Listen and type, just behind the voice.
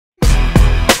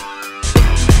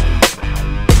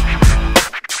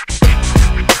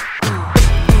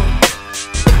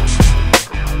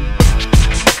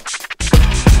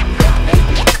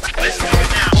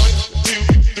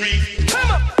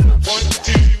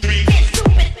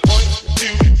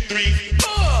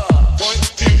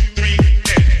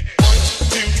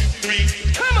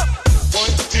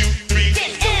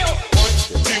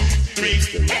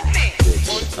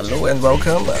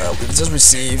welcome. We've just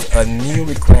received a new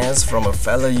request from a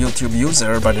fellow YouTube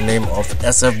user by the name of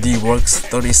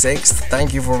SFDWorks36.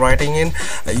 Thank you for writing in.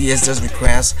 He has just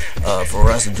requested for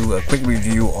us to do a quick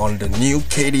review on the new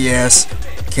KDS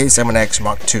K7X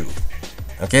Mark II.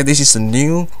 Okay, this is a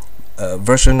new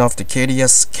version of the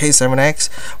KDS K7X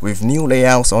with new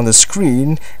layouts on the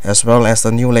screen as well as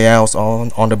the new layouts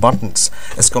on the buttons.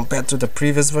 As compared to the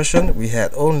previous version, we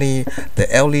had only the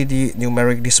LED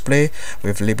numeric display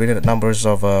with limited numbers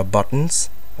of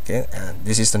buttons. Okay, and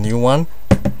this is the new one.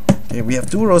 Okay, we have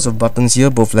two rows of buttons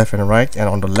here, both left and right, and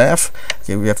on the left,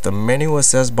 okay, we have the menu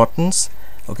access buttons.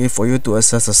 Okay, for you to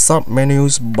access the sub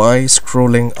menus by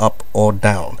scrolling up or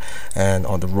down, and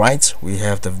on the right we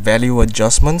have the value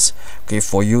adjustments. Okay,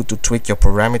 for you to tweak your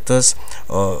parameters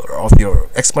of your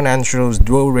exponentials,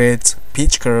 dual rates,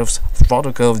 pitch curves,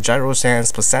 throttle curves, gyro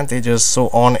sense, percentages, so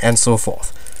on and so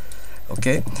forth.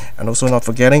 Okay, and also not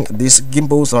forgetting, these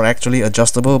gimbals are actually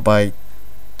adjustable by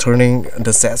turning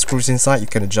the set screws inside. You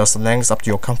can adjust the lengths up to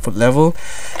your comfort level,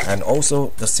 and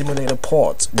also the simulator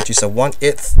port, which is a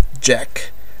 1/8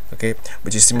 jack, okay,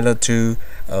 which is similar to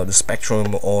the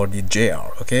Spectrum or the JR.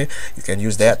 Okay, you can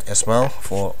use that as well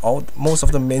for most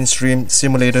of the mainstream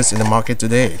simulators in the market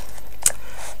today.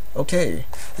 Okay,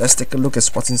 let's take a look at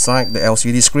what's inside the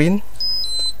LCD screen.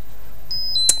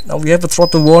 Now we have a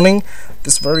throttle warning.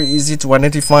 It's very easy to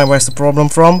identify where's the problem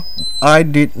from. I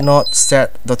did not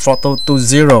set the throttle to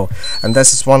 0, and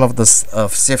this is one of the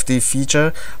safety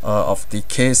feature of the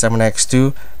K7X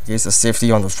II. Okay, it's a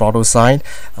safety on the throttle side.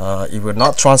 It will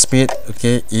not transmit,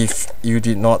 okay, if you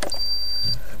did not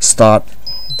start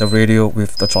the radio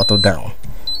with the throttle down.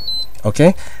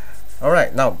 Okay,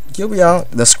 alright, now here we are,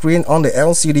 the screen on the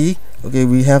LCD. Okay,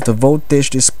 we have the voltage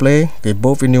display, okay,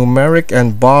 both in numeric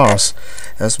and bars,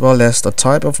 as well as the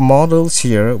type of models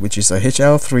here, which is a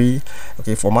HL3.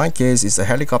 Okay, for my case, it's a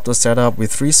helicopter setup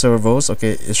with 3 servos.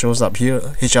 Okay, it shows up here,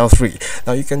 HL3.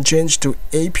 Now you can change to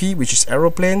AP, which is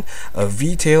aeroplane, a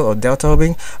V-tail or delta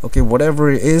wing. Okay,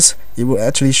 whatever it is, it will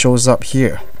actually shows up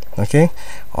here. Okay,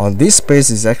 on this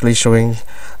space is actually showing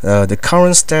the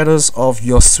current status of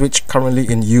your switch currently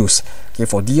in use. Okay,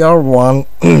 for DR1,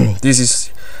 this is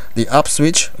the up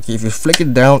switch. Okay, if you flick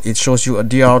it down, it shows you a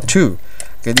DR2.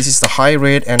 Okay, this is the high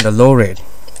rate and the low rate.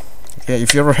 Okay,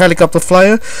 if you're a helicopter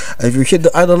flyer, if you hit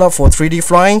the idle up for 3D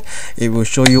flying, it will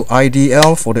show you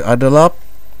IDL for the idle up,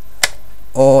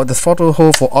 or the throttle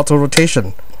hold for auto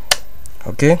rotation.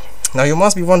 Okay, now you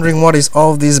must be wondering what is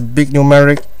all these big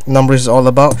numeric numbers all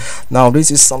about. Now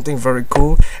this is something very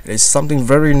cool. It is something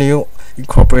very new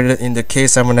incorporated in the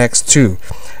K7X II.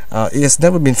 It has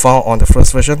never been found on the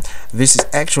first version. This is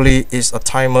actually a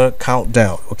timer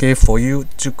countdown, okay, for you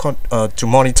to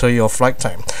monitor your flight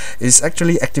time. It's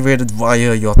actually activated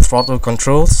via your throttle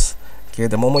controls. Okay,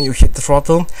 the moment you hit the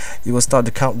throttle, you will start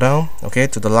the countdown, okay,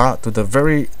 to the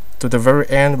very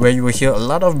end, where you will hear a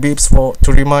lot of beeps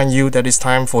to remind you that it's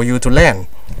time for you to land.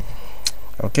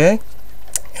 Okay,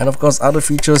 and of course, other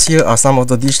features here are some of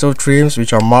the digital trims,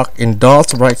 which are marked in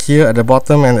dots right here at the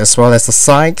bottom, and as well as the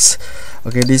sides.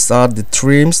 Okay, these are the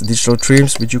trims, digital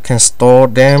trims, which you can store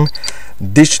them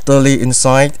digitally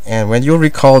inside, and when you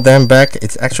recall them back,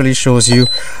 it actually shows you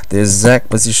the exact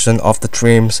position of the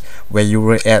trims where you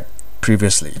were at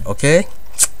previously. Okay,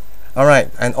 alright,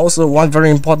 and also one very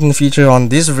important feature on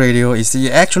this radio is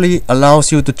it actually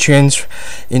allows you to change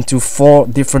into 4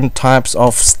 different types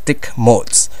of stick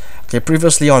modes. Okay,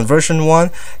 previously on version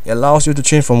 1, it allows you to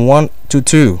change from 1 to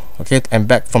 2, okay, and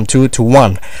back from 2 to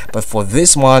 1. But for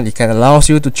this one, it can allows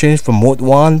you to change from mode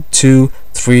 1, 2,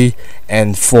 3,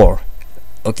 and 4.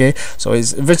 Okay, so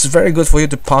it's very good for you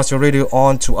to pass your radio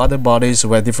on to other bodies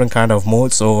where different kind of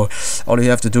modes. So all you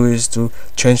have to do is to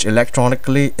change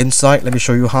electronically inside. Let me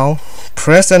show you how.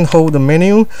 Press and hold the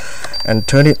menu and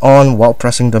turn it on while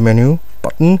pressing the menu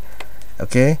button.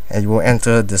 Okay, and you will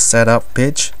enter the setup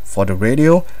page for the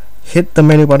radio. Hit the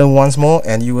menu button once more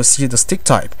and you will see the stick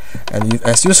type, and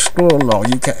as you scroll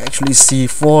along, you can actually see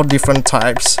 4 different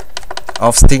types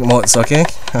of stick modes. Okay,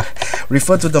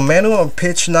 refer to the manual on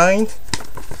page 9.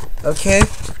 Okay,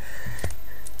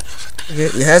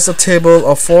 it has a table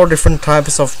of 4 different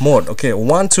types of mode. Okay,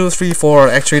 1, 2, 3, 4 are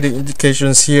actually the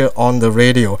indications here on the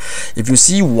radio. If you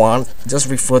see 1, just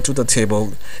refer to the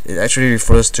table. It actually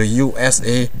refers to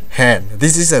USA hand.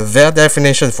 This is their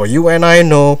definition. For you and I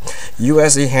know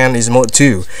USA hand is mode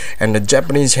 2 and the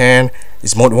Japanese hand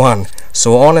is mode 1,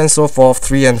 so on and so forth,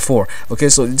 3 and 4. Okay,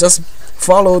 so just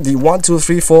follow the 1, 2,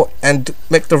 3, 4 and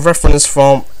make the reference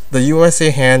from the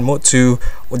USA hand mode 2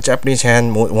 or Japanese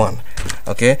hand mode 1.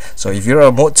 Okay, so if you're a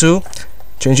mode 2,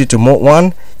 change it to mode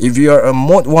 1. If you are a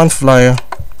mode 1 flyer,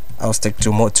 I'll stick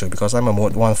to mode 2 because I'm a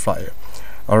mode 1 flyer.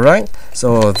 Alright,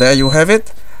 so there you have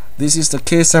it. This is the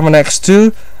K7X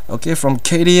II, okay, from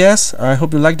KDS. I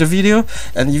hope you liked the video,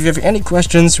 and if you have any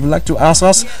questions you would like to ask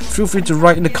us, feel free to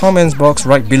write in the comments box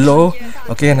right below,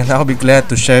 okay, and I'll be glad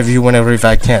to share with you whenever if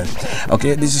I can.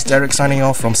 Okay, this is Derek signing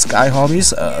off from Sky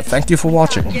Hobbies. Thank you for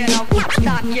watching.